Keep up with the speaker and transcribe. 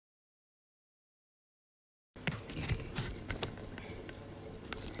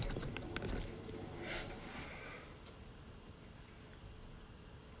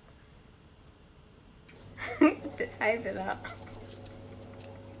Hi, Villa.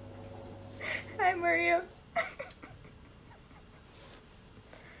 Hi, Maria.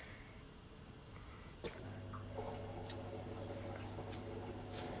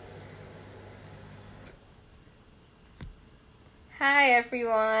 Hi,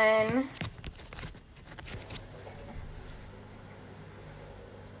 everyone.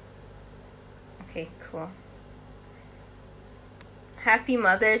 Okay, cool. Happy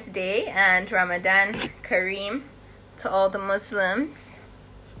Mother's Day and Ramadan Kareem to all the Muslims.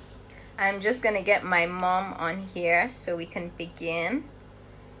 I'm just gonna get my mom on here so we can begin.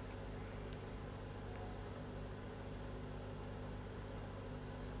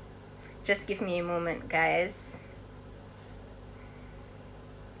 Just give me a moment, guys.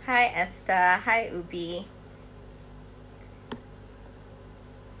 Hi, Esther. Hi, Ubi.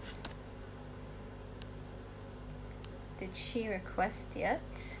 Did she request yet?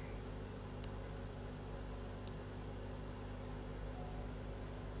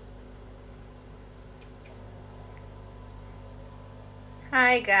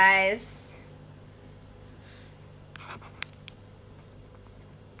 Hi, guys.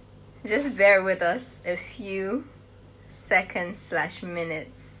 Just bear with us a few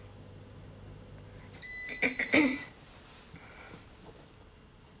seconds/minutes.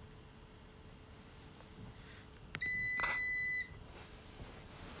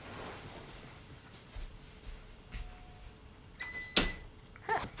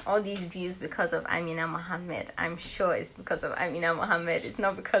 All these views because of Amina Mohammed. I'm sure it's because of Amina Mohammed. It's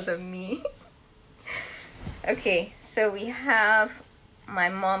not because of me. Okay, so we have my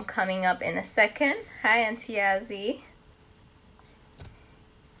mom coming up in a second. Hi, Auntie Yazzie.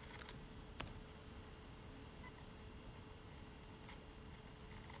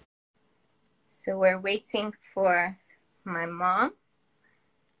 So we're waiting for my mom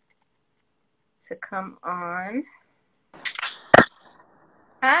to come on.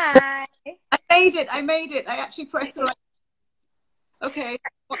 Hi. I made it. I made it. I actually pressed the right. Okay.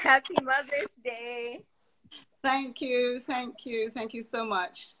 Happy Mother's Day. Thank you. Thank you. Thank you so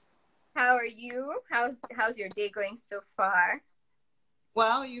much. How are you? How's your day going so far?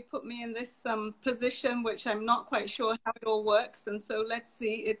 Well, you put me in this position which I'm not quite sure how it all works, and so let's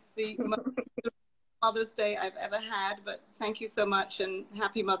see. It's the Mother's Day I've ever had, but thank you so much, and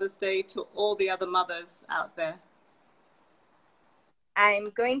happy Mother's Day to all the other mothers out there. I'm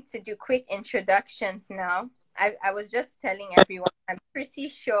going to do quick introductions now. I was just telling everyone, I'm pretty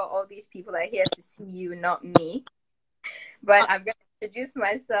sure all these people are here to see you, not me. But I'm going to introduce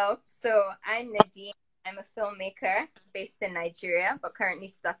myself. So I'm Nadine. I'm a filmmaker based in Nigeria, but currently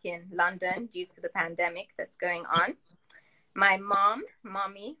stuck in London due to the pandemic that's going on. My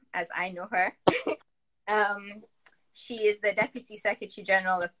mommy, as I know her, she is the Deputy Secretary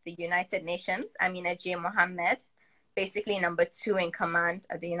General of the United Nations, Amina Mohammed, basically number 2 in command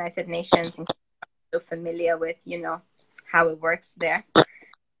of the United Nations. So familiar with, how it works there.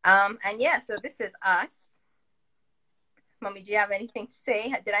 And yeah, so this is us. Mommy, do you have anything to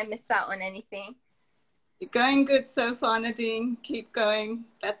say? Did I miss out on anything? You're going good so far, Nadine. Keep going.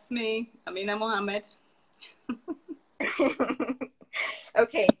 That's me, Amina Mohammed.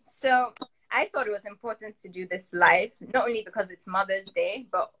 Okay, so I thought it was important to do this live, not only because it's Mother's Day,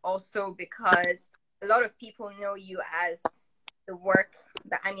 but also because a lot of people know you as the work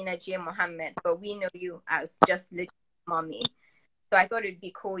that Amina Mohammed, but we know you as just little mommy. So I thought it'd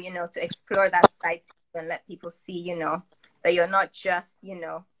be cool, to explore that side and let people see, that you're not just,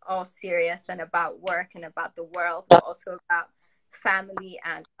 all serious and about work and about the world, but also about family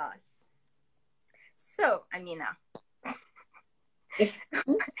and us. So, Amina.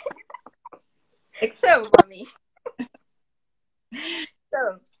 So, mommy.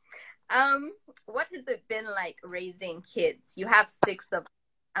 So, what has it been like raising kids? You have 6 of them,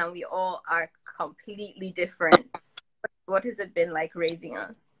 and we all are completely different. What has it been like raising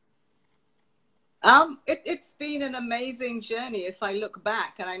us? It's been an amazing journey. If I look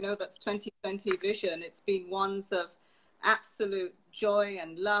back, and I know that's 2020 vision, it's been ones of absolute joy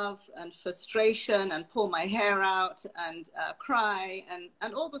and love and frustration and pull my hair out and cry and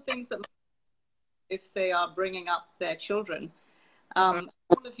all the things that if they are bringing up their children. All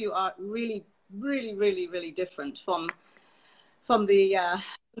of you are really, really, really, really different from the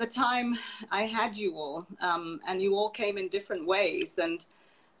time I had you all, and you all came in different ways. And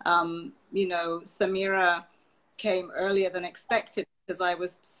Samira came earlier than expected because I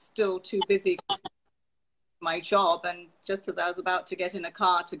was still too busy with my job. And just as I was about to get in a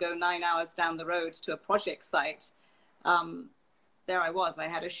car to go 9 hours down the road to a project site, there I was. I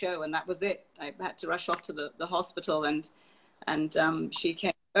had a show, and that was it. I had to rush off to the hospital, and she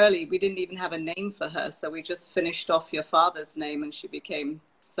came early, we didn't even have a name for her. So we just finished off your father's name and she became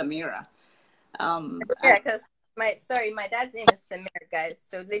Samira. Yeah, And because my dad's name is Samir, guys.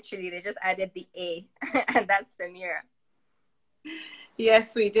 So literally, they just added the A, and that's Samira.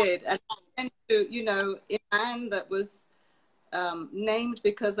 yes, we did. And to, Iman, that was named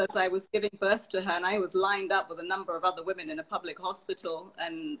because as I was giving birth to her, and I was lined up with a number of other women in a public hospital,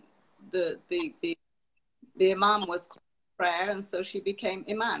 and the imam was called prayer, and so she became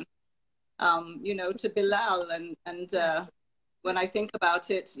Iman. To Bilal, and when I think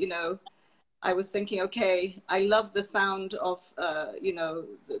about it, I was thinking, okay, I love the sound of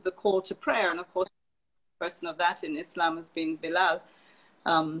the call to prayer, and of course, the person of that in Islam has been Bilal.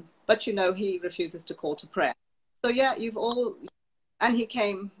 But he refuses to call to prayer. So yeah, and he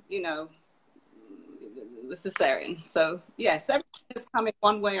came, the cesarean. So yes, everything has come in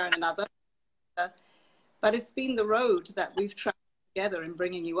one way or another. But it's been the road that we've traveled together in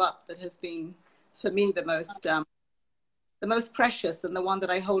bringing you up that has been, for me, the most precious, and the one that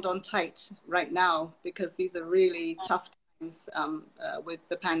I hold on tight right now, because these are really tough times with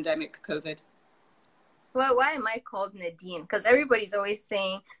the pandemic, COVID. Well, why am I called Nadine? Because everybody's always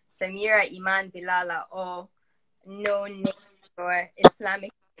saying Samira, Iman, Bilal are all known names or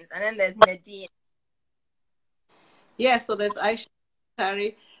Islamic names, and then there's Nadine. Yeah, so there's Aisha,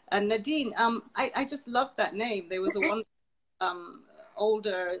 Tari, and Nadine. I just love that name. There was a one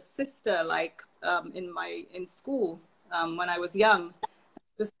older sister, like in school when I was young.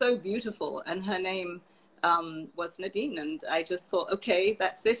 It was so beautiful, and her name was Nadine, and I just thought, okay,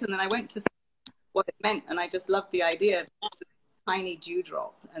 that's it. And then I went to see what it meant, and I just loved the idea, the tiny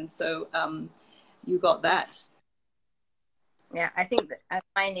dewdrop, and so you got that. Yeah, I think that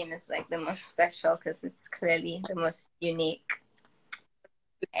my name is like the most special because it's clearly the most unique.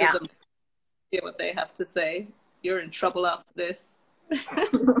 This is Yeah. hear what they have to say. You're in trouble after this.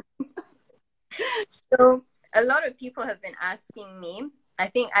 So a lot of people have been asking me.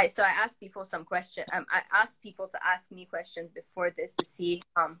 I asked people some questions. I asked people to ask me questions before this to see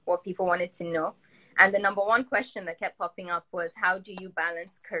what people wanted to know. And the number one question that kept popping up was, how do you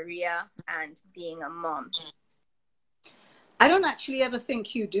balance career and being a mom? I don't actually ever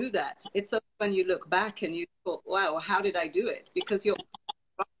think you do that. It's only when you look back and you thought, wow, how did I do it? Because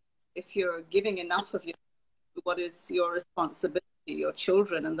if you're giving enough of what is your responsibility, your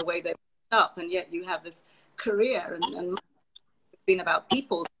children and the way they're brought up, and yet you have this career, and it's been about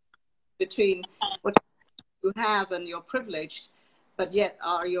people, between what you have and you're privileged, but yet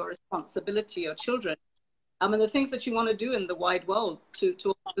are your responsibility, your children. And the things that you want to do in the wide world to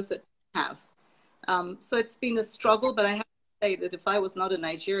all those that you have. So it's been a struggle, but I have to say that if I was not a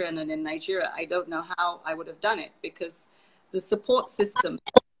Nigerian and in Nigeria, I don't know how I would have done it, because the support system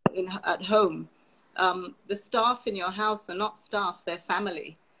at home, the staff in your house are not staff, they're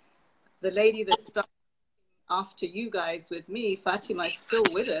family. The lady that started after you guys with me, Fatima, is still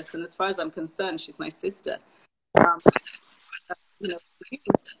with us, and as far as I'm concerned, she's my sister. Um, you know,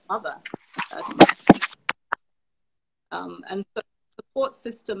 mother. And so support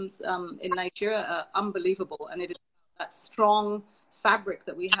systems in Nigeria are unbelievable, and it is that strong fabric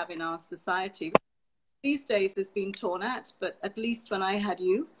that we have in our society. These days is being torn at, but at least when I had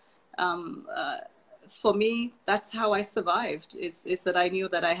you, um, uh, for me, that's how I survived, is that I knew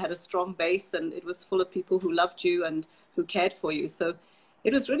that I had a strong base, and it was full of people who loved you and who cared for you. So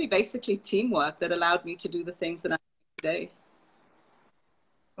it was really basically teamwork that allowed me to do the things that I do today.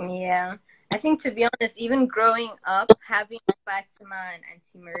 Yeah. I think, to be honest, even growing up, having Fatima and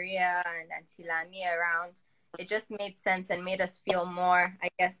Auntie Maria and Auntie Lami around, it just made sense and made us feel more, I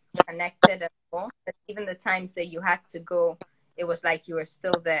guess, connected at home. But even the times that you had to go, it was like you were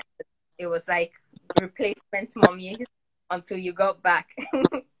still there. It was like replacement mommy until you got back.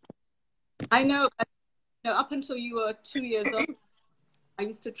 I know, up until you were 2 years old, I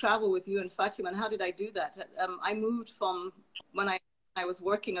used to travel with you and Fatima. And how did I do that? I moved from when I was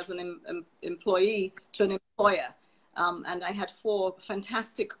working as an employee to an employer. And I had 4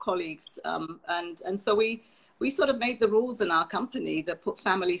 fantastic colleagues. And so we sort of made the rules in our company that put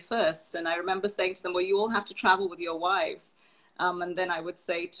family first. And I remember saying to them, well, you all have to travel with your wives. And then I would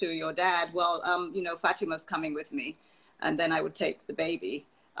say to your dad, well, Fatima's coming with me. And then I would take the baby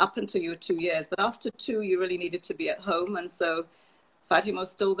up until you were 2 years. But after 2, you really needed to be at home. And so Fatima was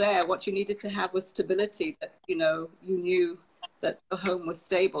still there. What you needed to have was stability, that, you knew that the home was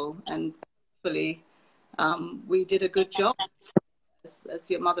stable. And hopefully we did a good job as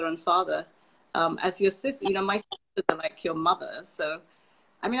your mother and father, as your sister. My sisters are like your mother. So,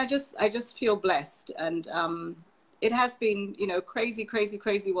 I mean, I just feel blessed. And it has been, crazy, crazy,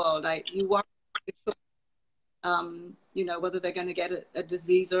 crazy world. You work, you know, whether they're going to get a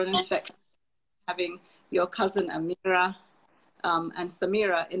disease or an infection. Having your cousin Amira and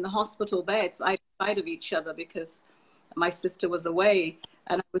Samira in the hospital beds side by side of each other because my sister was away,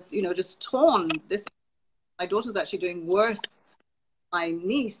 and I was, you know, just torn. My daughter was actually doing worse than my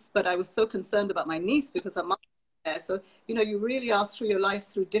niece, but I was so concerned about my niece because her mom was there. So, you know, you really are through your life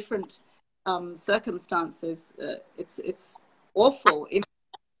through different circumstances. It's awful. It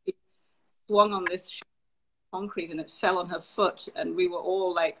swung on this concrete and it fell on her foot, and we were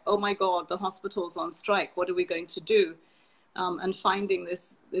all like, oh my god, the hospital's on strike, what are we going to do? And finding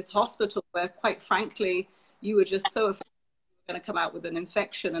this hospital where, quite frankly, you were just so afraid you were going to come out with an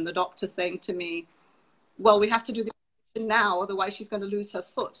infection, and the doctor saying to me, well, we have to do the operation now, otherwise she's going to lose her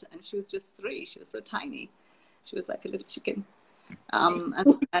foot. And she was just 3. She was so tiny. She was like a little chicken. And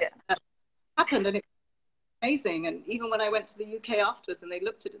that happened, and it amazing. And even when I went to the UK afterwards, and they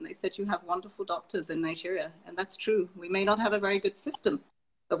looked at it and they said, you have wonderful doctors in Nigeria. And that's true. We may not have a very good system,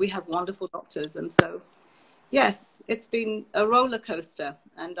 but we have wonderful doctors. And so, yes, it's been a roller coaster.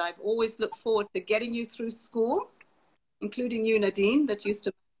 And I've always looked forward to getting you through school, including you, Nadine, that used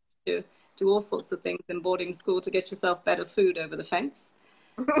to do all sorts of things in boarding school to get yourself better food over the fence.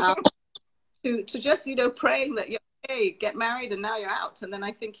 To just, you know, praying that you're okay, get married, and now you're out. And then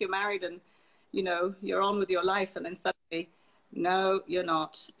I think you're married and, you know, you're on with your life, and then suddenly, no, you're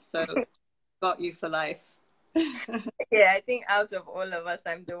not. So, got you for life. Yeah, I think out of all of us,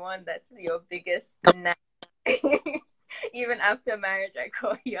 I'm the one that's your biggest nag. Even after marriage, I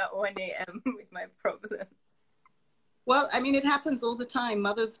call you at 1 a.m. with my problems. Well, I mean, it happens all the time.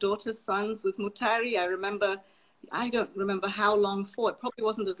 Mothers, daughters, sons. With Mutari, I don't remember how long for. It probably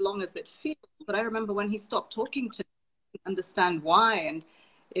wasn't as long as it feels, but I remember when he stopped talking to me, understand why, and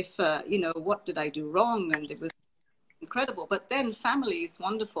if, you know, what did I do wrong? And it was incredible. But then family is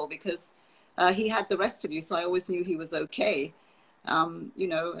wonderful because he had the rest of you, so I always knew he was okay. You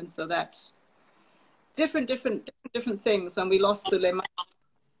know, and so that different things. When we lost Suleiman,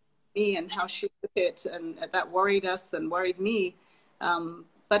 me and how she took it, and that worried us and worried me.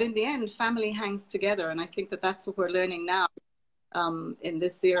 But in the end, family hangs together, and I think that that's what we're learning now in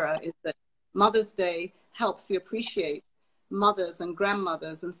this era, is that Mother's Day helps you appreciate mothers and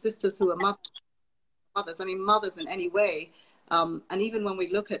grandmothers and sisters who are mothers. I mean, mothers in any way. And even when we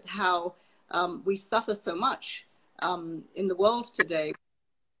look at how we suffer so much in the world today,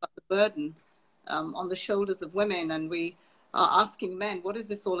 the burden on the shoulders of women, and we are asking men, what is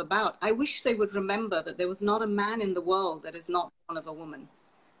this all about? I wish they would remember that there was not a man in the world that is not born of a woman.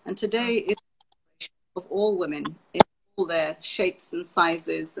 And today is of all women in all their shapes and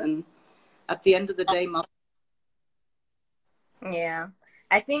sizes. And at the end of the day, mother. Yeah.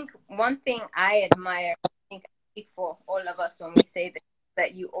 I think one thing I admire, I think I speak for all of us when we say this,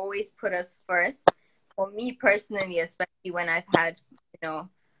 that you always put us first. For me personally, especially when I've had, you know,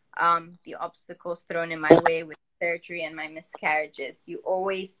 the obstacles thrown in my way with surgery and my miscarriages, you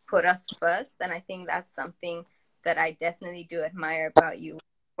always put us first. And I think that's something that I definitely do admire about you.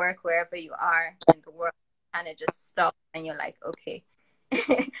 Work wherever you are in the world, kind of just stop and you're like, okay.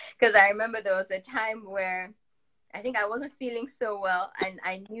 Because I remember there was a time where I think I wasn't feeling so well, and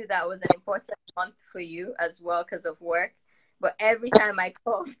I knew that was an important month for you as well because of work. But every time I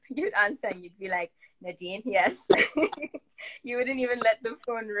called, you'd answer and you'd be like, Nadine, yes. You wouldn't even let the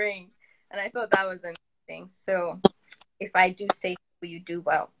phone ring. And I thought that was amazing. So if I do say so, you do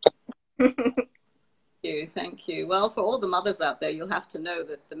well. Thank you. Well, for all the mothers out there, you'll have to know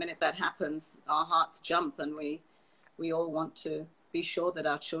that the minute that happens, our hearts jump, and we all want to be sure that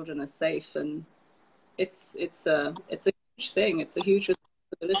our children are safe. And it's a huge thing. It's a huge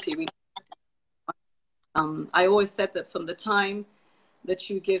responsibility. I always said that from the time that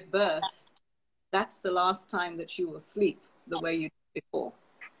you give birth, that's the last time that you will sleep the way you did before.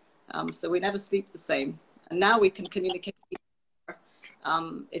 So we never sleep the same. And now we can communicate.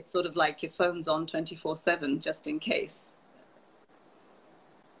 It's sort of like your phone's on 24/7, just in case.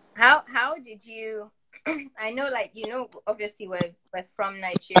 How did you? I know, like, you know, obviously we're from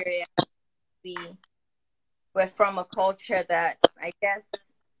Nigeria. We're from a culture that I guess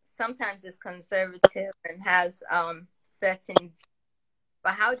sometimes is conservative and has certain.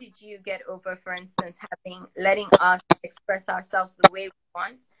 But how did you get over, for instance, letting us express ourselves the way we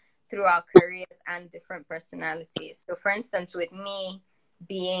want through our careers and different personalities? So, for instance, with me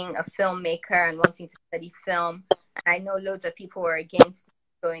being a filmmaker and wanting to study film, and I know loads of people were against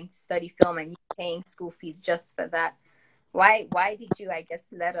going to study film and paying school fees just for that. Why did you, I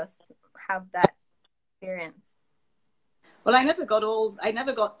guess, let us have that experience? Well, I never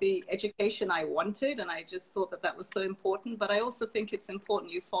got the education I wanted, and I just thought that was so important. But I also think it's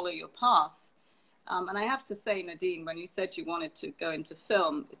important you follow your path. And I have to say, Nadine, when you said you wanted to go into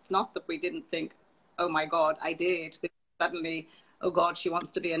film, it's not that we didn't think, oh my God, I did. But suddenly, oh God, she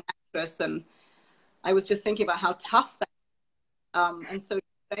wants to be an actress. And I was just thinking about how tough that and so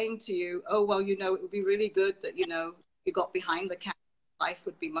saying to you, oh, well, you know, it would be really good that, you know, you got behind the camera, life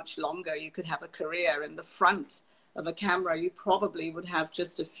would be much longer. You could have a career in the front of a camera. You probably would have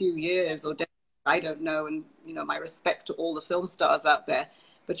just a few years or decades, I don't know. And, you know, my respect to all the film stars out there,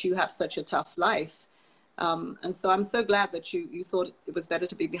 but you have such a tough life. And so I'm so glad that you thought it was better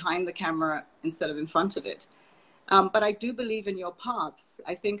to be behind the camera instead of in front of it. But I do believe in your paths.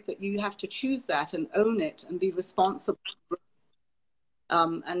 I think that you have to choose that and own it and be responsible.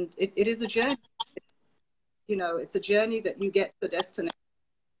 And it is a journey. You know, it's a journey that you get to the destination,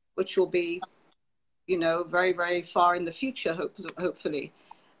 which will be, you know, very, very far in the future, hopefully.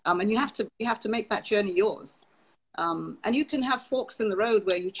 And you have to make that journey yours. And you can have forks in the road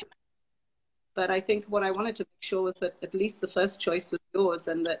where you choose. But I think what I wanted to make sure was that at least the first choice was yours,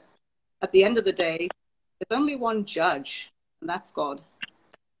 and that at the end of the day, there's only one judge, and that's God.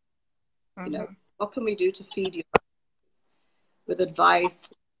 You know, what can we do to feed you with advice,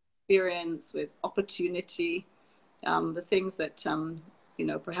 experience, with opportunity, the things that, you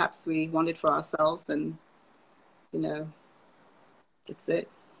know, perhaps we wanted for ourselves, and, you know, that's it.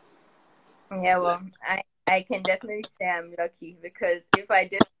 Yeah, well, I can definitely say I'm lucky, because if I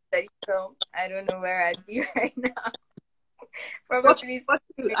didn't study film, I don't know where I'd be right now. Probably.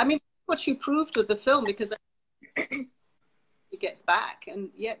 What you proved with the film, because it gets back, and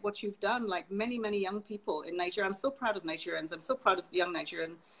yet what you've done, like many, many young people in Nigeria, I'm so proud of Nigerians. I'm so proud of young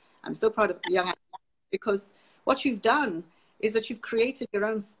Nigerian. I'm so proud of young, because what you've done is that you've created your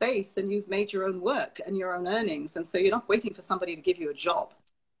own space and you've made your own work and your own earnings. And so you're not waiting for somebody to give you a job.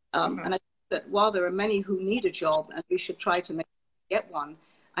 And I think that while there are many who need a job and we should try to get one,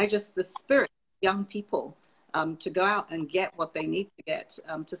 the spirit of young people to go out and get what they need to get,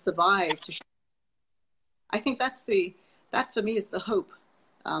 to survive, I think that for me is the hope,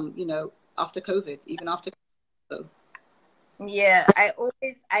 you know, after COVID, even after COVID. So. Yeah, I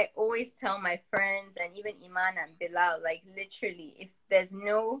always tell my friends, and even Iman and Bilal, like, literally, if there's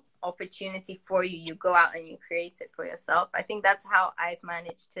no opportunity for you, you go out and you create it for yourself. I think that's how I've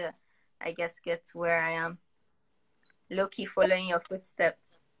managed to, I guess, get to where I am. Low-key following your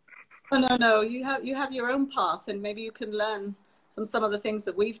footsteps. Oh, no. You have your own path, and maybe you can learn from some of the things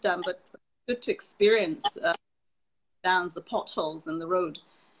that we've done, but good to experience downs, the potholes and the road.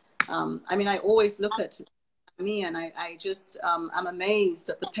 I mean, I always look at me, and I just I'm amazed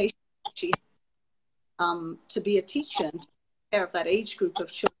at the patience she to be a teacher and to take care of that age group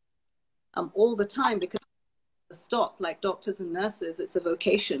of children all the time, because stop, like doctors and nurses, it's a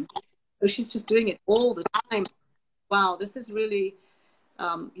vocation. So she's just doing it all the time. Wow, this is really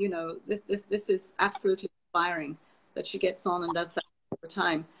you know, this is absolutely inspiring that she gets on and does that all the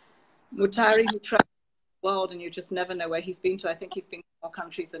time. Mutari, who travels the world and you just never know where he's been to. I think he's been to more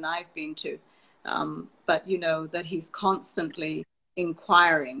countries than I've been to. But you know that he's constantly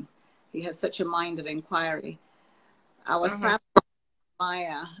inquiring. He has such a mind of inquiry. Our Sam,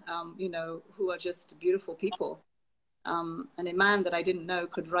 Maya, you know, who are just beautiful people. And a man that I didn't know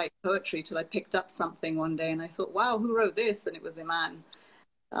could write poetry till I picked up something one day and I thought, wow, who wrote this? And it was Iman.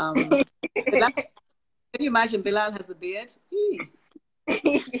 Can you imagine Bilal has a beard?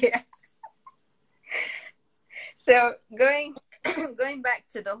 Yes. So going back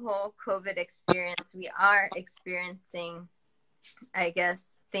to the whole COVID experience, we are experiencing, I guess,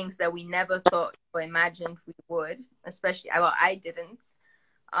 things that we never thought or imagined we would, especially, well, I didn't.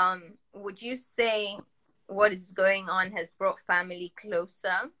 Would you say what is going on has brought family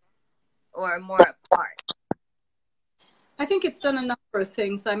closer or more apart? I think it's done a number of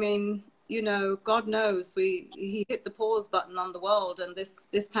things. I mean, you know, God knows he hit the pause button on the world, and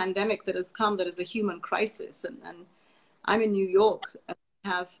this pandemic that has come, that is a human crisis. And I'm in New York, and I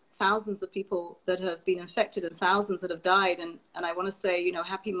have thousands of people that have been infected and thousands that have died. And I want to say, you know,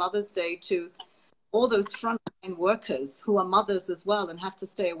 happy Mother's Day to all those frontline workers who are mothers as well and have to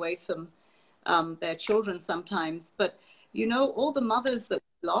stay away from their children sometimes. But, you know, all the mothers that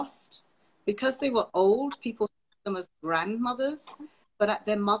we lost, because they were old, people them as grandmothers, but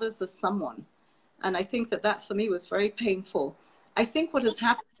they're mothers of someone. And I think that for me was very painful. I think what has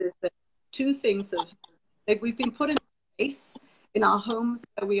happened is that two things we've been put in place in our homes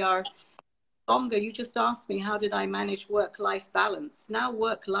where we are longer. You just asked me, how did I manage work-life balance? Now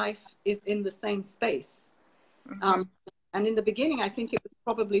work-life is in the same space. And in the beginning, I think it was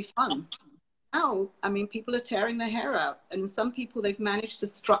probably fun. Now, I mean, people are tearing their hair out. And some people, they've managed to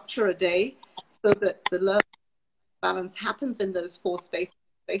structure a day so that the learning balance happens in those four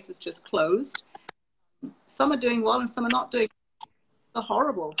spaces just closed. some are doing well and some are not doing so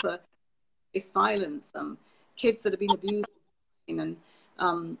horrible for face violence, kids that have been abused, and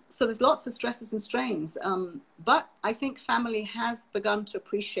so there's lots of stresses and strains. But I think family has begun to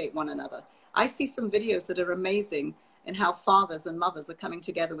appreciate one another. I see some videos that are amazing in how fathers and mothers are coming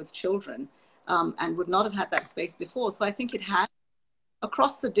together with children, and would not have had that space before. So I think it has,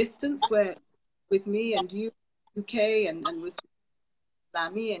 across the distance, where with me and you, UK, and with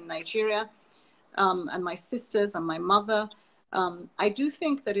Lami in Nigeria, and my sisters and my mother, I do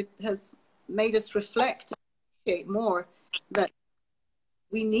think that it has made us reflect and appreciate more that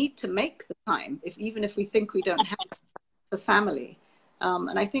we need to make the time, even if we think we don't have for family.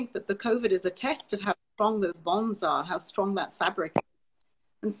 And I think that the COVID is a test of how strong those bonds are, how strong that fabric is.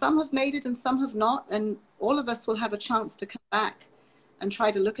 And some have made it and some have not. And all of us will have a chance to come back and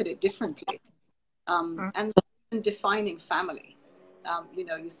try to look at it differently. And defining family. You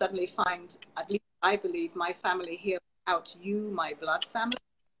know, you suddenly find, at least I believe, my family here without you, my blood family,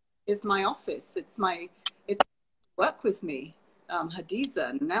 is my office. It's work with me.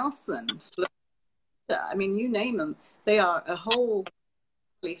 Hadiza, Nelson, Florida, I mean, you name them. They are a whole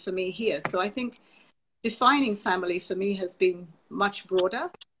family for me here. So I think defining family for me has been much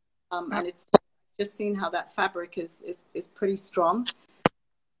broader. And it's just seen how that fabric is pretty strong.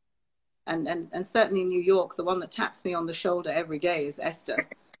 And certainly in New York, the one that taps me on the shoulder every day is Esther.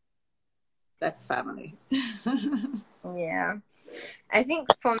 That's family. Yeah. I think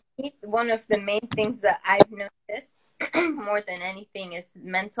for me, one of the main things that I've noticed more than anything is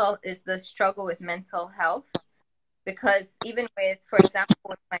the struggle with mental health. Because even with, for example,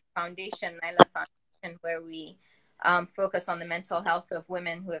 with my foundation, Nyla Foundation, where we focus on the mental health of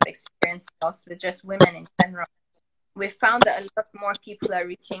women who have experienced loss, with just women in general, we found that a lot more people are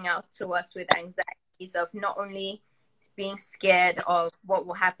reaching out to us with anxieties of not only being scared of what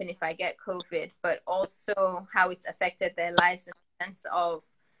will happen if I get COVID, but also how it's affected their lives in the sense of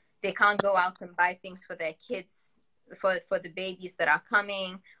they can't go out and buy things for their kids, for the babies that are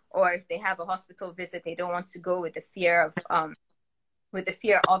coming, or if they have a hospital visit, they don't want to go with the fear of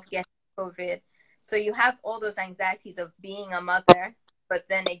getting COVID. So you have all those anxieties of being a mother, but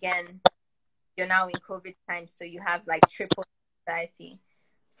then again, you're now in COVID time, so you have like triple anxiety.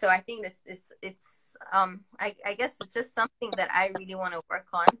 So I think I guess it's just something that I really want to work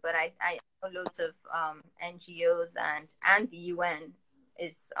on, but I know loads of NGOs and the UN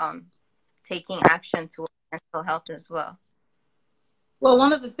is taking action towards mental health as well. Well,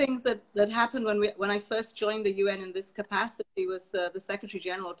 one of the things that happened when I first joined the UN in this capacity was the Secretary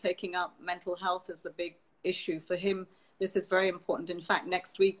General taking up mental health as a big issue. For him, this is very important. In fact,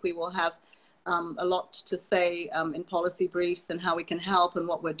 next week we will have a lot to say in policy briefs and how we can help and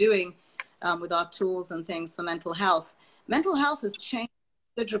what we're doing with our tools and things for mental health. Mental health has changed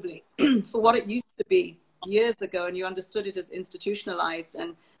considerably for what it used to be years ago, and you understood it as institutionalized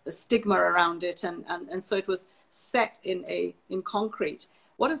and the stigma around it, and so it was set in concrete.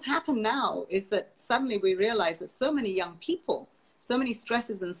 What has happened now is that suddenly we realize that so many young people, so many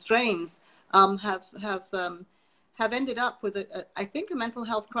stresses and strains have ended up with I think a mental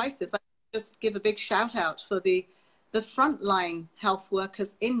health crisis. I just give a big shout out for the frontline health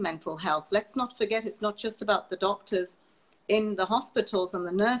workers in mental health. Let's not forget, it's not just about the doctors in the hospitals and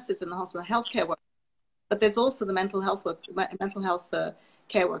the nurses in the hospital, healthcare workers, but there's also the mental health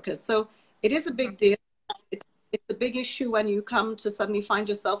care workers. So it is a big deal. It's a big issue when you come to suddenly find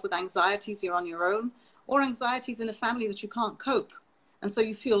yourself with anxieties, you're on your own, or anxieties in a family that you can't cope, and so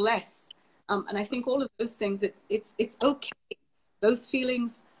you feel less. And I think all of those things, it's okay. Those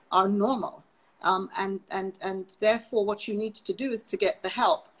feelings are normal, and therefore what you need to do is to get the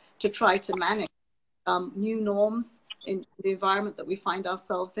help to try to manage new norms in the environment that we find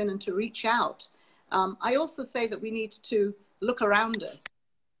ourselves in, and to reach out. I also say that we need to look around us,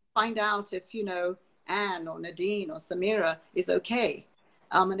 find out if, you know, Anne or Nadine or Samira is okay.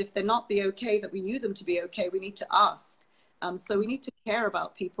 And if they're not the okay that we knew them to be okay, we need to ask. So we need to care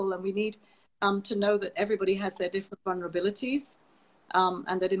about people, and we need to know that everybody has their different vulnerabilities,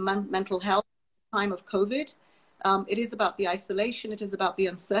 and that in mental health, time of COVID, it is about the isolation, it is about the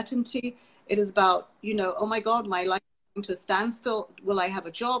uncertainty, it is about, you know, oh my God, my life is going to a standstill. Will I have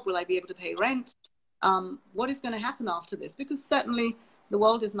a job? Will I be able to pay rent? What is going to happen after this? Because certainly the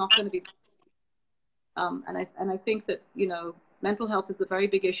world is not going to be. And I think that, you know, mental health is a very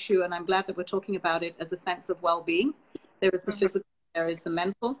big issue, and I'm glad that we're talking about it as a sense of well-being. There is the physical, there is the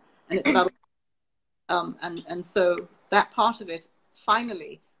mental, and it's about and so that part of it,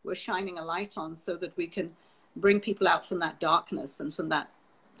 finally, we're shining a light on, so that we can bring people out from that darkness and from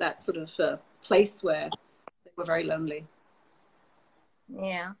that sort of place where they were very lonely.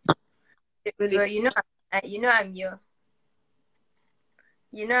 Yeah. really. Well,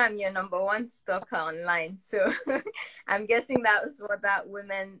 I'm your number one stalker online. So I'm guessing that was what that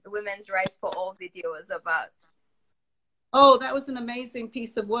women's rights for all video was about. Oh, that was an amazing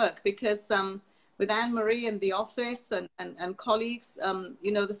piece of work because with Anne Marie in the office and colleagues,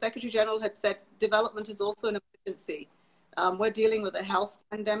 the Secretary General had said development is also an emergency. We're dealing with a health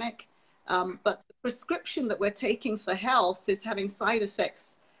pandemic, but the prescription that we're taking for health is having side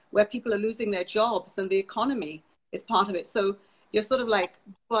effects where people are losing their jobs and the economy is part of it. So you're sort of like,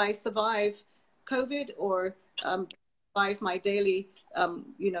 do I survive COVID or survive my daily,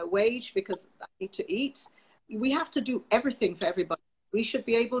 wage because I need to eat? We have to do everything for everybody. We should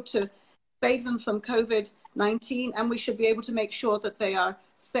be able to save them from COVID-19, and we should be able to make sure that they are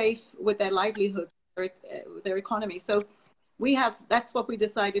safe with their livelihood, their economy. So that's what we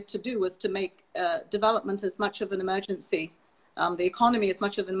decided to do, was to make development as much of an emergency, the economy as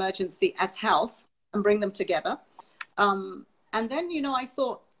much of an emergency as health, and bring them together. And then, I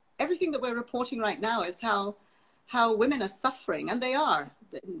thought everything that we're reporting right now is how women are suffering, and they are,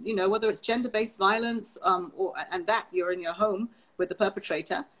 whether it's gender-based violence, and that you're in your home with the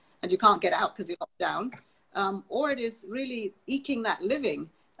perpetrator and you can't get out because you're locked down, or it is really eking that living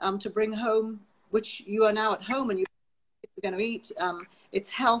to bring home, which you are now at home and you're going to eat. It's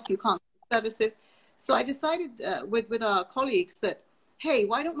health, you can't get services. So I decided with our colleagues that, hey,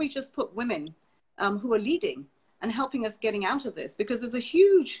 why don't we just put women who are leading and helping us getting out of this? Because there's a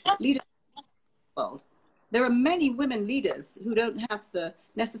huge leadership world. There are many women leaders who don't have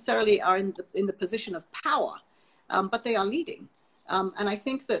necessarily are in the position of power, but they are leading. And I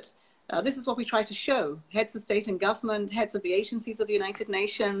think that this is what we try to show: heads of state and government, heads of the agencies of the United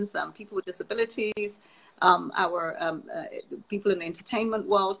Nations, people with disabilities, our people in the entertainment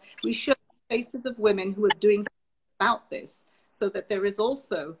world. We show faces of women who are doing about this, so that there is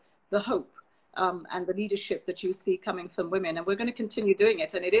also the hope and the leadership that you see coming from women. And we're going to continue doing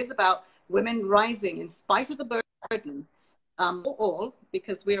it. And it is about women rising in spite of the burden, for all,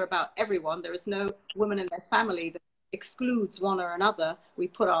 because we're about everyone. There is no woman in their family that excludes one or another. We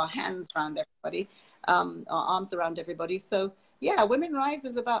put our hands around everybody, our arms around everybody. So yeah, Women Rise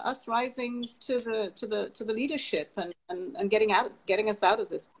is about us rising to the leadership and getting us out of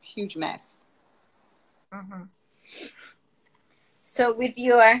this huge mess. Mm-hmm. So with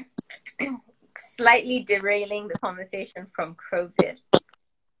your slightly derailing the conversation from COVID,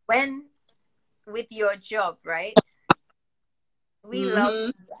 with your job, right? We love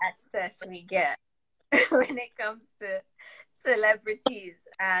the access we get when it comes to celebrities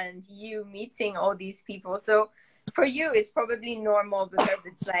and you meeting all these people. So for you, it's probably normal because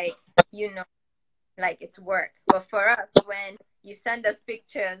it's like, like it's work. But for us, when you send us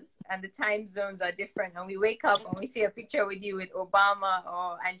pictures and the time zones are different, and we wake up and we see a picture with you with Obama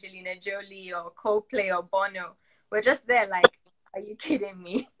or Angelina Jolie or Coldplay or Bono, we're just there like, are you kidding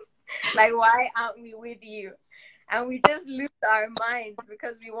me? Like, why aren't we with you? And we just lose our minds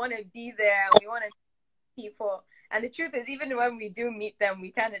because we want to be there and we want to meet people. And the truth is, even when we do meet them,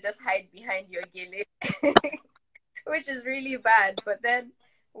 we kind of just hide behind your gele, which is really bad. But then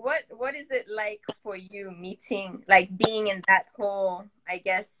what is it like for you being in that whole, I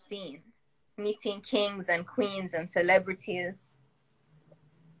guess, scene, meeting kings and queens and celebrities?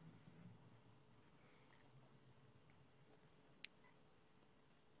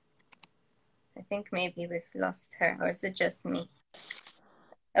 I think maybe we've lost her, or is it just me?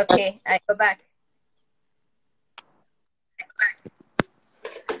 Okay, I go back.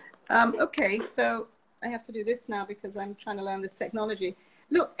 Okay, so I have to do this now because I'm trying to learn this technology.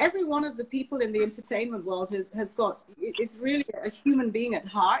 Look, every one of the people in the entertainment world is really a human being at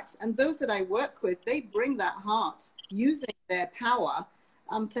heart. And those that I work with, they bring that heart using their power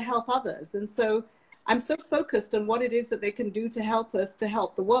to help others. And so I'm so focused on what it is that they can do to help us, to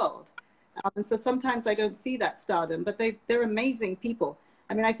help the world. And so sometimes I don't see that stardom, but they're amazing people.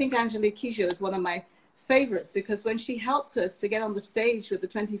 I mean, I think Angelique Kidjo is one of my favorites because when she helped us to get on the stage with the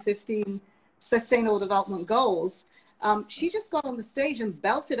 2015 Sustainable Development Goals, she just got on the stage and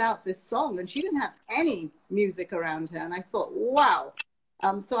belted out this song, and she didn't have any music around her. And I thought, wow.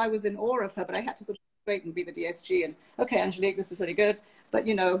 So I was in awe of her, but I had to sort of straight and be the DSG and, okay, Angelique, this is pretty good. But,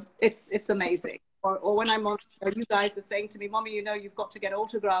 it's amazing. Or when I'm on, you guys are saying to me, Mommy, you've got to get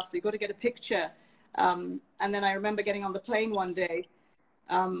autographs, so you've got to get a picture. And then I remember getting on the plane one day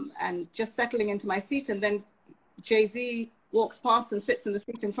and just settling into my seat. And then Jay-Z walks past and sits in the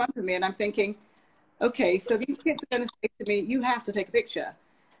seat in front of me. And I'm thinking, okay, so these kids are going to say to me, you have to take a picture.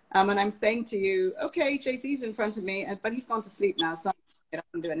 And I'm saying to you, okay, Jay-Z's in front of me, but he's gone to sleep now, so I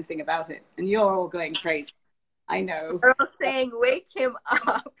don't do anything about it. And you're all going crazy. I know. They're all saying, wake him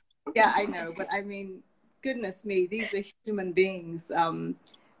up. Yeah, I know, but I mean, goodness me, these are human beings.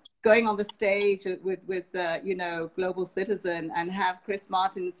 Going on the stage with you know, Global Citizen, and have Chris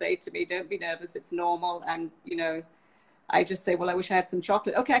Martin say to me, "Don't be nervous, it's normal." And you know, I just say, "Well, I wish I had some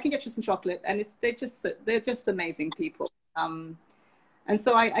chocolate." Okay, I can get you some chocolate, and it's they're just amazing people. And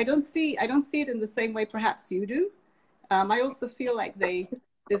so I don't see it in the same way perhaps you do. I also feel like they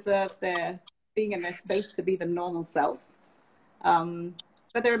deserve their being in their space to be the normal selves.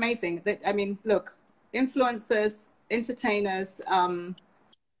 But they're amazing. I mean, look, influencers, entertainers.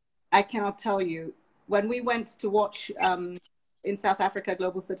 I cannot tell you. When we went to watch in South Africa,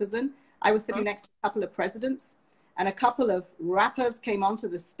 Global Citizen, I was sitting next to a couple of presidents, and a couple of rappers came onto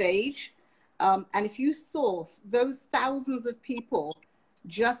the stage. And if you saw those thousands of people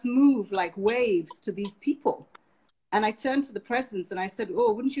just move like waves to these people. And I turned to the presidents and I said,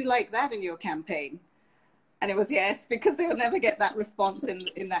 "Oh, wouldn't you like that in your campaign?" And it was yes, because they'll never get that response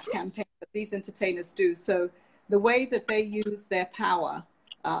in that campaign, but these entertainers do. So the way that they use their power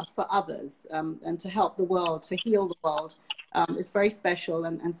for others and to help the world, to heal the world, is very special.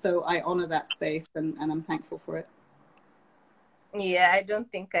 And so I honor that space, and I'm thankful for it. Yeah, I don't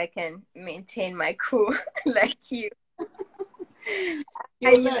think I can maintain my cool like you.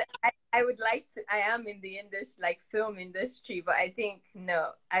 I mean, I would like to. I am in the industry, like film industry, but I think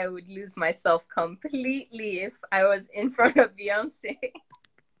no, I would lose myself completely if I was in front of Beyonce.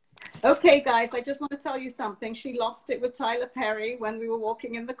 Okay, guys, I just want to tell you something. She lost it with Tyler Perry when we were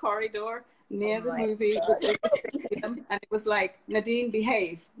walking in the corridor Oh near the my movie, God. and it was like, Nadine,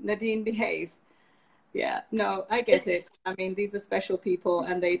 behave, Nadine, behave. Yeah, no, I get it. I mean, these are special people,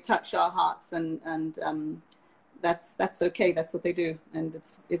 and they touch our hearts, and that's okay. That's what they do, and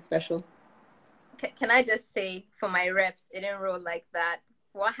it's special. Can I just say, for my reps, it didn't roll like that.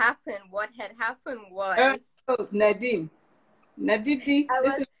 What happened? What had happened was Oh, Nadine, Naditi, I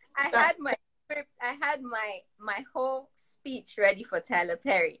this was is I had my script, I had my whole speech ready for Tyler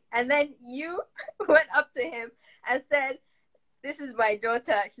Perry, and then you went up to him and said, "This is my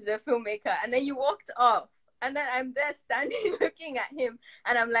daughter. She's a filmmaker." And then you walked off, and then I'm there standing looking at him,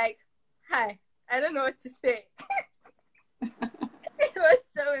 and I'm like, "Hi, I don't know what to say." It was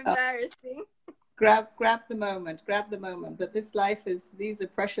so embarrassing. grab the moment. But this life is, these are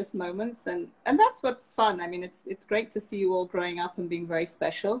precious moments, and that's what's fun. I mean, it's great to see you all growing up and being very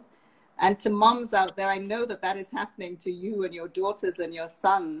special. And to moms out there, I know that that is happening to you and your daughters and your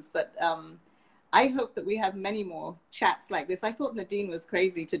sons, but I hope that we have many more chats like this. I thought Nadine was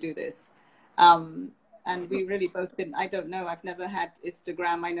crazy to do this. And we really both didn't. I don't know. I've never had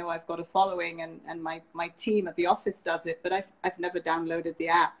Instagram. I know I've got a following, and my team at the office does it, but I've never downloaded the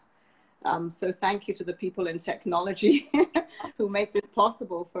app. So thank you to the people in technology who make this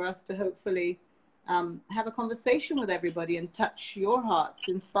possible for us to hopefully have a conversation with everybody and touch your hearts,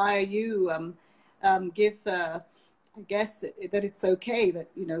 inspire you, give, I guess, that it's okay that,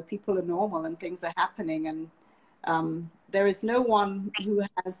 you know, people are normal and things are happening. And there is no one who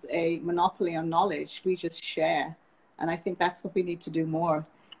has a monopoly on knowledge. We just share. And I think that's what we need to do more,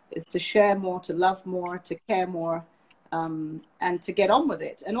 is to share more, to love more, to care more. And to get on with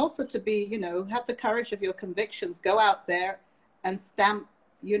it, and also to be, you know, have the courage of your convictions. Go out there and stamp,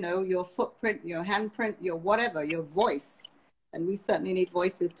 you know, your footprint, your handprint, your whatever, your voice. And we certainly need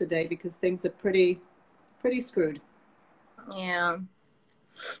voices today, because things are pretty screwed. Yeah.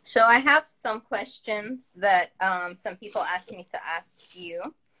 So I have some questions that some people asked me to ask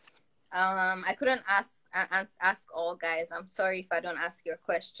you. I couldn't ask all, guys. I'm sorry if I don't ask your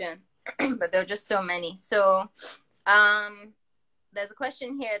question, but there are just so many. So there's a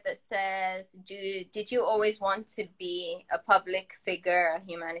question here that says, did you always want to be a public figure, a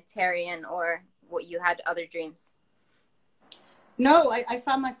humanitarian, or what, you had other dreams? No, I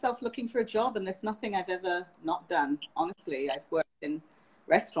found myself looking for a job, and there's nothing I've ever not done. Honestly, I've worked in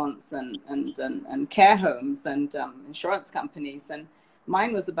restaurants and care homes and insurance companies, and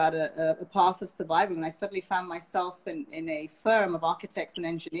mine was about a path of survival. And I suddenly found myself in a firm of architects and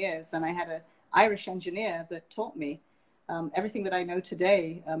engineers, and I had an Irish engineer that taught me everything that I know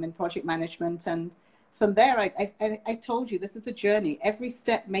today in project management. And from there, I told you, this is a journey. Every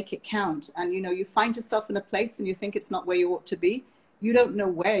step, make it count. And, you know, you find yourself in a place and you think it's not where you ought to be. You don't know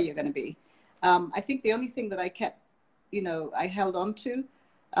where you're going to be. I think the only thing that I kept, you know, I held on to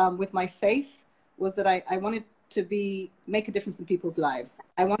with my faith was that I wanted to make a difference in people's lives.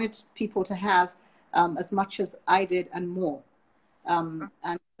 I wanted people to have as much as I did and more.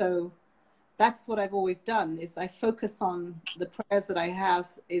 And so that's what I've always done, is I focus on the prayers that I have,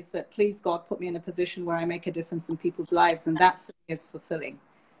 is that, please God, put me in a position where I make a difference in people's lives. And that for me is fulfilling.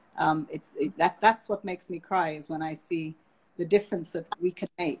 That's what makes me cry, is when I see the difference that we can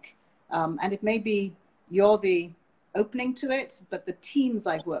make And it may be you're the opening to it, but the teams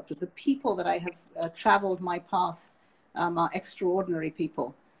I've worked with, the people that I have traveled my path are extraordinary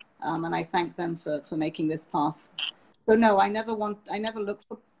people. And I thank them for making this path. So no, I never looked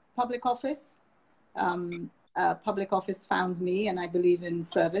for public office. Public office found me, and I believe in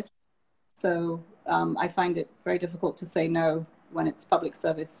service. So I find it very difficult to say no when it's public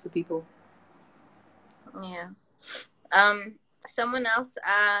service for people. Yeah. Someone else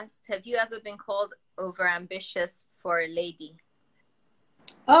asked, have you ever been called over ambitious for a lady?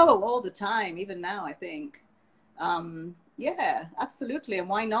 Oh, all the time, even now, I think. Yeah, absolutely. And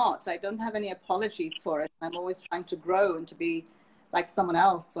why not? I don't have any apologies for it. I'm always trying to grow and to be like someone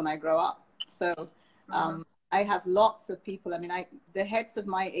else when I grow up. So I have lots of people. I mean, the heads of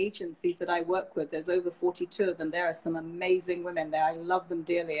my agencies that I work with, there's over 42 of them. There are some amazing women there. I love them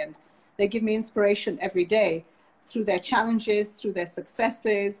dearly. And they give me inspiration every day through their challenges, through their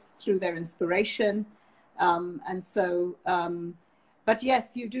successes, through their inspiration. And so, but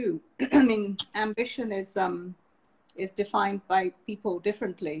yes, you do. I mean, ambition is defined by people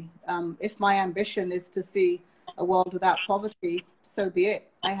differently. If my ambition is to see a world without poverty, so be it.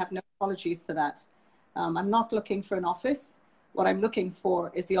 I have no apologies for that. I'm not looking for an office. What I'm looking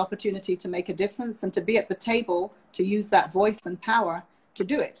for is the opportunity to make a difference and to be at the table, to use that voice and power to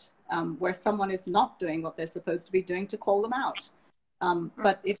do it, where someone is not doing what they're supposed to be doing, to call them out.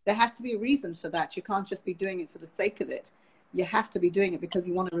 But there has to be a reason for that. You can't just be doing it for the sake of it. You have to be doing it because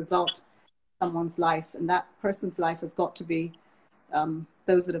you want to result in someone's life, and that person's life has got to be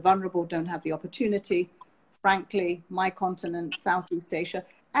those that are vulnerable, don't have the opportunity. Frankly, my continent, Southeast Asia,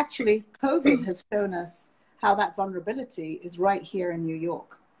 actually, COVID has shown us how that vulnerability is right here in New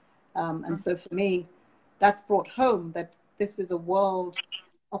York. And so for me, that's brought home that this is a world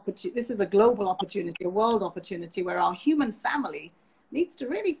opportunity, this is a global opportunity, a world opportunity where our human family needs to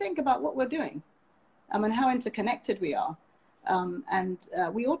really think about what we're doing and how interconnected we are. And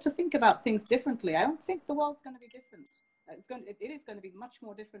we ought to think about things differently. I don't think the world's going to be different. It is going to be much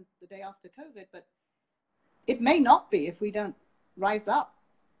more different the day after COVID, but it may not be if we don't rise up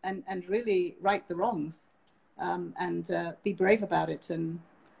and really right the wrongs, and be brave about it and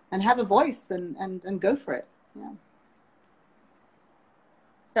have a voice and go for it. Yeah.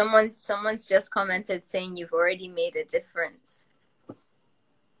 Someone's just commented saying you've already made a difference.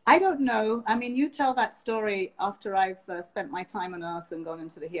 I don't know. I mean, you tell that story after I've spent my time on earth and gone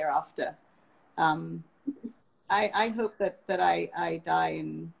into the hereafter. I hope that I die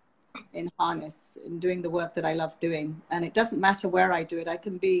in harness, in doing the work that I love doing. And it doesn't matter where I do it. I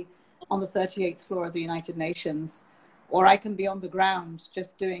can be on the 38th floor of the United Nations, or I can be on the ground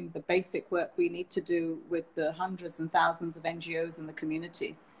just doing the basic work we need to do with the hundreds and thousands of NGOs in the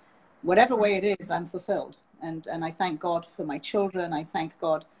community. Whatever way it is, I'm fulfilled. And I thank God for my children. I thank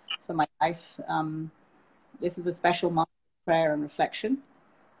God for my life. This is a special moment of prayer and reflection.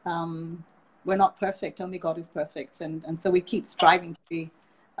 We're not perfect, only God is perfect. And so we keep striving to be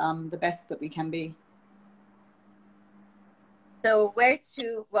the best that we can be. So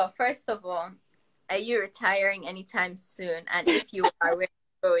well, first of all, are you retiring anytime soon? And if you are, where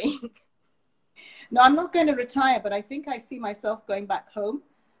are you going? No, I'm not going to retire, but I think I see myself going back home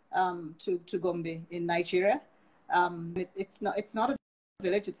to Gombe in Nigeria. It's not a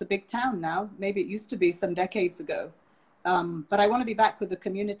village, it's a big town now. Maybe it used to be some decades ago. But I want to be back with the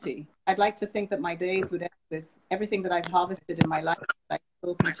community. I'd like to think that my days would end with everything that I've harvested in my life. I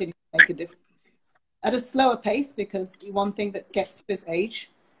will continue to make a difference at a slower pace, because one thing that gets you is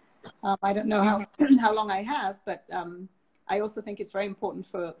age. I don't know how long I have, but I also think it's very important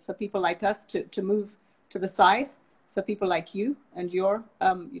for people like us to move to the side, for people like you and your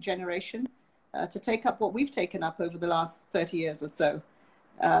generation to take up what we've taken up over the last 30 years or so.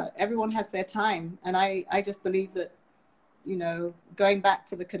 Everyone has their time, and I just believe that, you know, going back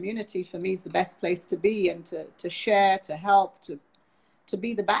to the community for me is the best place to be, and to share, to help, to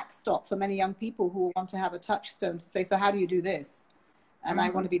be the backstop for many young people who want to have a touchstone to say, so how do you do this? And I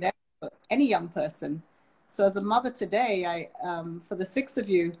want to be there for any young person. So as a mother today, for the 6 of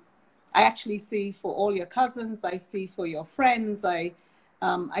you, I actually see for all your cousins, I see for your friends, I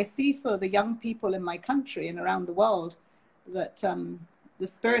see for the young people in my country and around the world that the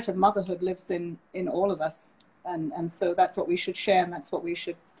spirit of motherhood lives in all of us. And so that's what we should share, and that's what we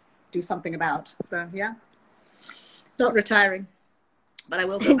should do something about. So yeah, not retiring, but I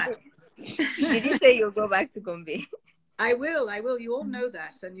will go back. Did you say you'll go back to Gombe? I will. You all know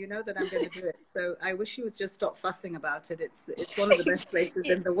that, and you know that I'm going to do it. So I wish you would just stop fussing about it. It's one of the best places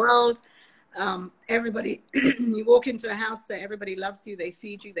in the world. Everybody, you walk into a house there, everybody loves you, they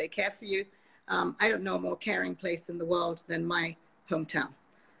feed you, they care for you. I don't know a more caring place in the world than my hometown.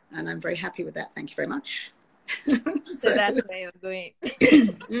 and I'm very happy with that. Thank you very much. So that's where you're going.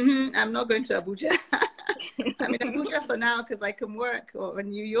 I'm not going to Abuja. I'm in Abuja for now because I can work, or in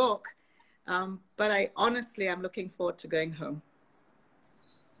New York. But I'm looking forward to going home.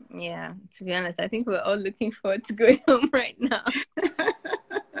 Yeah, to be honest, I think we're all looking forward to going home right now.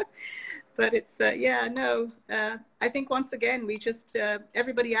 But it's, I think once again, we just,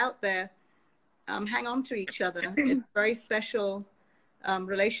 everybody out there, hang on to each other. It's very special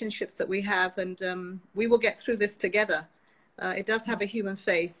relationships that we have, and we will get through this together. It does have a human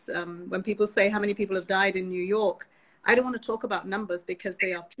face. When people say how many people have died in New York, I don't want to talk about numbers because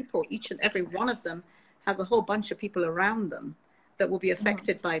they are people. Each and every one of them has a whole bunch of people around them that will be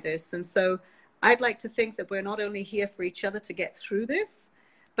affected by this. And so I'd like to think that we're not only here for each other to get through this,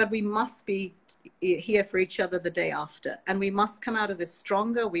 but we must be here for each other the day after. And we must come out of this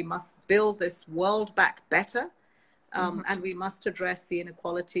stronger. We must build this world back better. And we must address the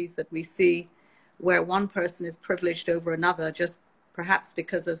inequalities that we see where one person is privileged over another, just perhaps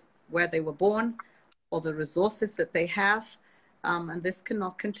because of where they were born or the resources that they have. And this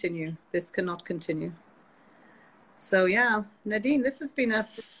cannot continue. This cannot continue. So yeah, Nadine, this has been a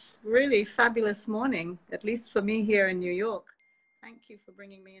really fabulous morning, at least for me here in New York. Thank you for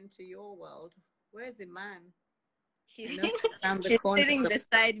bringing me into your world. Where's Iman? She's sitting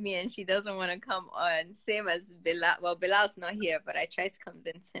beside me and she doesn't want to come on. Same as Bilal. Well, Bilal's not here, but I tried to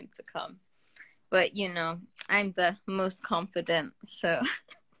convince him to come. But, you know, I'm the most confident, so.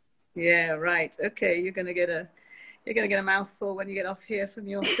 Yeah, right. Okay, you're gonna get a mouthful when you get off here from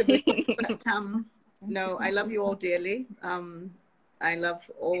your siblings. But no, I love you all dearly. I love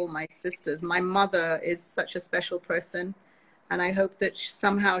all my sisters. My mother is such a special person, and I hope that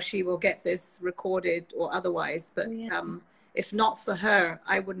somehow she will get this recorded or otherwise. But if not for her,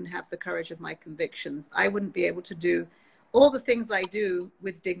 I wouldn't have the courage of my convictions. I wouldn't be able to do all the things I do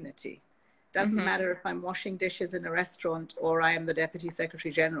with dignity. Doesn't matter if I'm washing dishes in a restaurant or I am the Deputy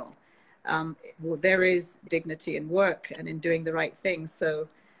Secretary General. Well, there is dignity in work and in doing the right thing. So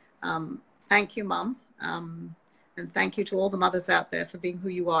thank you, Mum. And thank you to all the mothers out there for being who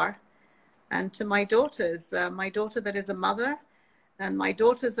you are. And to my daughters, my daughter that is a mother, and my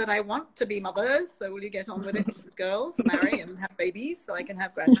daughters that I want to be mothers. So will you get on with it, girls, marry and have babies so I can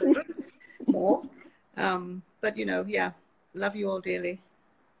have grandchildren more. But, you know, yeah, love you all dearly.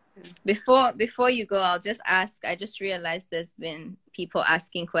 Before you go, I'll just ask, I just realized there's been people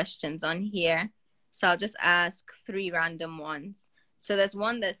asking questions on here. So I'll just ask 3 random ones. So there's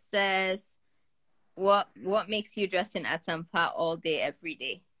one that says, what makes you dress in atampa all day, every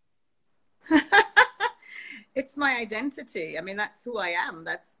day? It's my identity. I mean, that's who I am.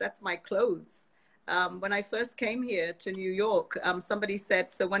 That's my clothes. When I first came here to New York, somebody said,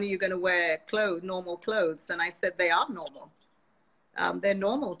 so when are you going to wear normal clothes? And I said, they are normal. They're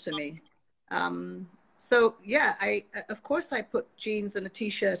normal to me. So yeah, of course I put jeans and a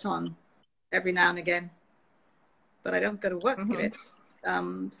t-shirt on every now and again, but I don't go to work in it.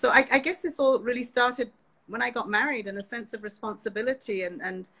 So I guess this all really started when I got married, and a sense of responsibility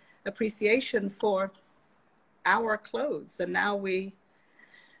and appreciation for our clothes. And now we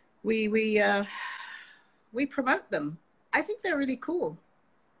promote them. I think they're really cool.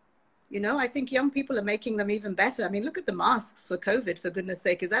 You know, I think young people are making them even better. I mean, look at the masks for COVID, for goodness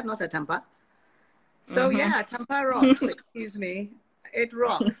sake. Is that not a tampa? So yeah, tampa rocks, excuse me. It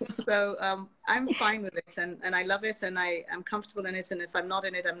rocks. So I'm fine with it, and I love it, and I am comfortable in it. And if I'm not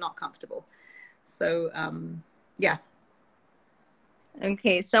in it, I'm not comfortable. So yeah.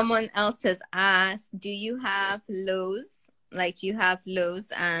 Okay, someone else has asked, do you have lows? Like, do you have lows,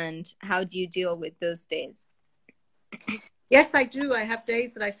 and how do you deal with those days? Yes, I do. I have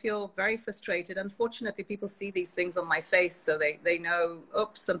days that I feel very frustrated. Unfortunately, people see these things on my face, so they know,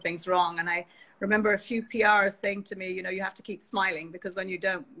 oops, something's wrong. And I remember a few PRs saying to me, you know, you have to keep smiling, because when you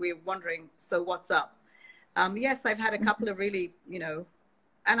don't, we're wondering, so what's up? Yes, I've had a couple of really, you know,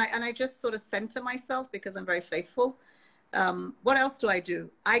 and I just sort of center myself because I'm very faithful. What else do?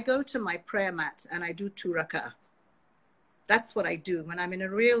 I go to my prayer mat and I do 2 rak'ah. That's what I do when I'm in a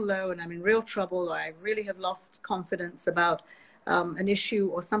real low and I'm in real trouble, or I really have lost confidence about an issue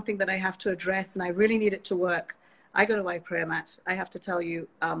or something that I have to address and I really need it to work. I go to my prayer mat. I have to tell you,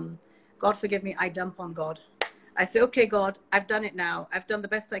 God forgive me, I dump on God. I say, okay, God, I've done it now. I've done the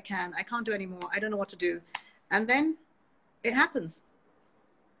best I can. I can't do any more. I don't know what to do. And then it happens.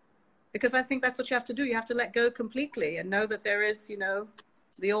 Because I think that's what you have to do. You have to let go completely and know that there is, you know,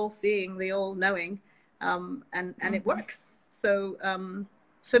 the all-seeing, the all-knowing, and it works. So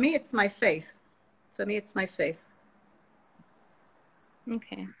for me, it's my faith. For me, it's my faith.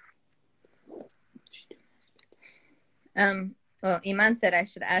 Okay. Well, Iman said I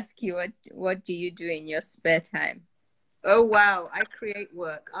should ask you what do you do in your spare time? Oh, wow. I create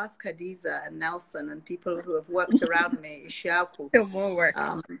work. Ask Hadiza and Nelson and people who have worked around me, Ishaku. So more work.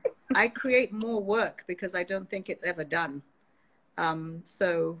 I create more work because I don't think it's ever done.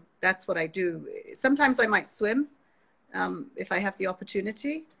 So that's what I do. Sometimes I might swim if I have the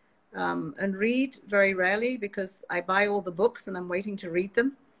opportunity, and read very rarely because I buy all the books and I'm waiting to read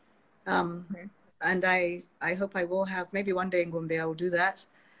them. And I hope I will have, maybe one day in Gombe I will do that.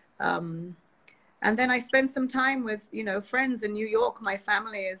 And then I spend some time with, you know, friends in New York. My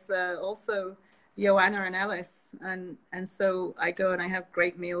family is also Joanna and Ellis. And so I go and I have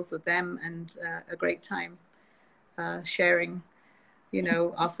great meals with them and a great time sharing, you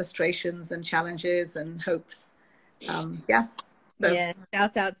know, our frustrations and challenges and hopes. Yeah. So. Yeah.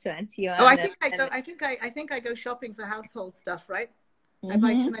 Shout out to Auntie Oh, I Joanna. think I go. I think I go shopping for household stuff, right? I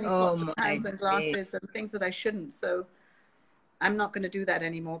buy too Mm-hmm. many Oh pots and my pans and day. glasses and things that I shouldn't. So I'm not going to do that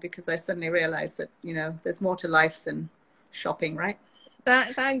anymore because I suddenly realized that, you know, there's more to life than shopping, right?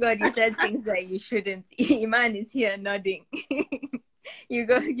 Thank God you said things that you shouldn't. Iman is here nodding.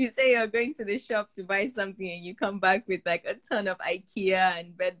 You say you're going to the shop to buy something and you come back with like a ton of IKEA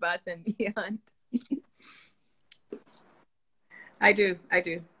and Bed Bath and Beyond. I do. I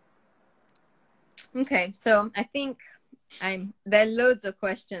do. Okay, so I think there are loads of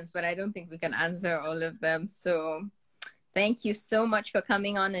questions, but I don't think we can answer all of them. So thank you so much for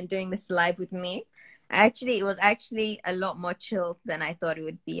coming on and doing this live with me. It was actually a lot more chill than I thought it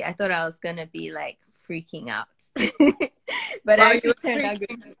would be. I thought I was gonna be like freaking out. But Well, I actually turned out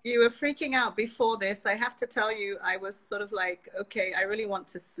good. you were freaking out before this. I have to tell you, I was sort of like, okay, I really want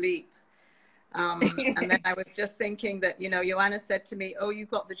to sleep. And then I was just thinking that, you know, Joanna said to me, oh, you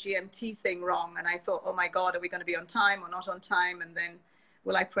got the GMT thing wrong. And I thought, oh my God, are we going to be on time or not on time? And then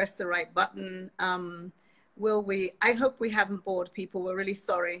will I press the right button? Will we? I hope we haven't bored people. We're really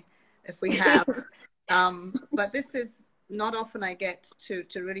sorry if we have. But this is not often I get to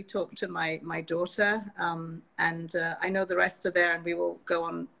really talk to my daughter. And I know the rest are there and we will go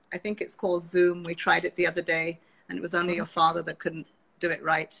on. I think it's called Zoom. We tried it the other day and it was only your father that couldn't do it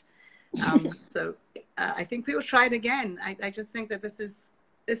right. So I think we will try it again. I just think that this is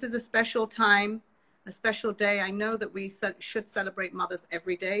a special time, a special day. I know that we should celebrate mothers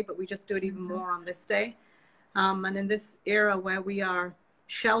every day, but we just do it even more on this day. And in this era where we are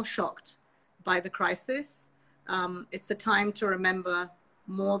shell-shocked by the crisis, it's a time to remember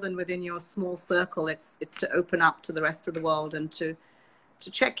more than within your small circle. It's to open up to the rest of the world and to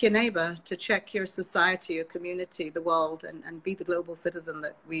check your neighbor, to check your society, your community, the world, and be the global citizen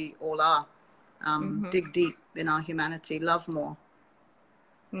that we all are. Dig deep in our humanity, love more.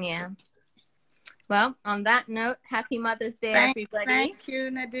 Yeah. Well, on that note, happy Mother's Day, everybody. Thank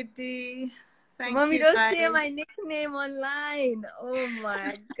you, Nadidi. Thank Mommy, you, don't guys. say my nickname online. Oh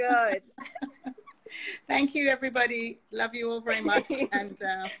my God. Thank you, everybody. Love you all very much and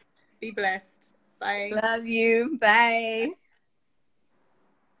be blessed. Bye. Love you. Bye.